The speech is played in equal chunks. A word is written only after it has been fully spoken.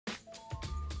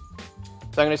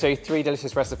So I'm going to show you 3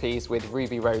 delicious recipes with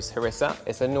ruby rose harissa.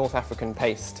 It's a North African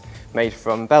paste made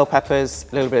from bell peppers,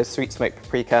 a little bit of sweet smoked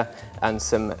paprika and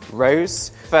some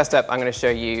rose. First up, I'm going to show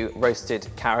you roasted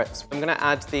carrots. I'm going to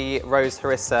add the rose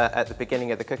harissa at the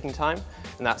beginning of the cooking time,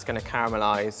 and that's going to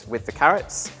caramelize with the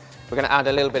carrots. We're going to add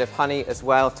a little bit of honey as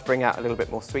well to bring out a little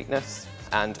bit more sweetness,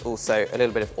 and also a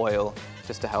little bit of oil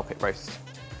just to help it roast.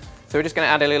 So we're just going to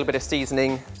add a little bit of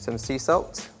seasoning, some sea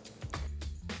salt.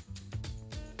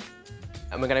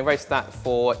 And we're going to roast that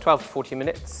for 12 to 40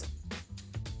 minutes.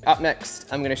 Up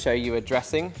next, I'm going to show you a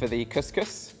dressing for the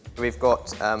couscous. We've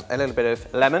got a little bit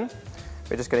of lemon.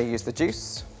 We're just going to use the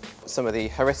juice, some of the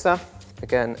harissa,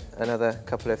 again another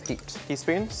couple of heaped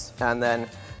teaspoons, and then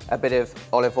a bit of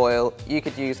olive oil. You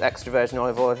could use extra virgin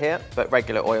olive oil here, but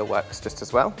regular oil works just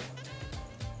as well.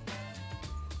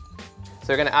 So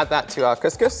we're going to add that to our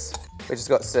couscous, which has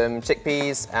got some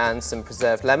chickpeas and some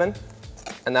preserved lemon.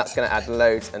 And that's going to add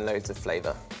loads and loads of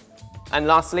flavour. And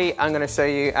lastly, I'm going to show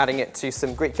you adding it to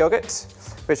some Greek yogurt,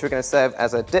 which we're going to serve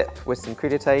as a dip with some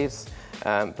crudités,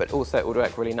 but also it will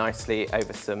work really nicely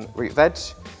over some root veg,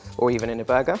 or even in a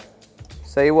burger.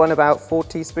 So you want about 4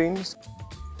 teaspoons.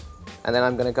 And then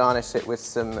I'm going to garnish it with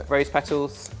some rose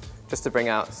petals, just to bring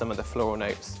out some of the floral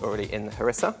notes already in the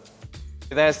harissa.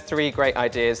 There's 3 great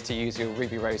ideas to use your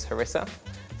ruby rose harissa.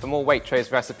 For more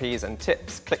Waitrose recipes and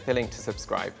tips, click the link to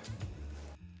subscribe.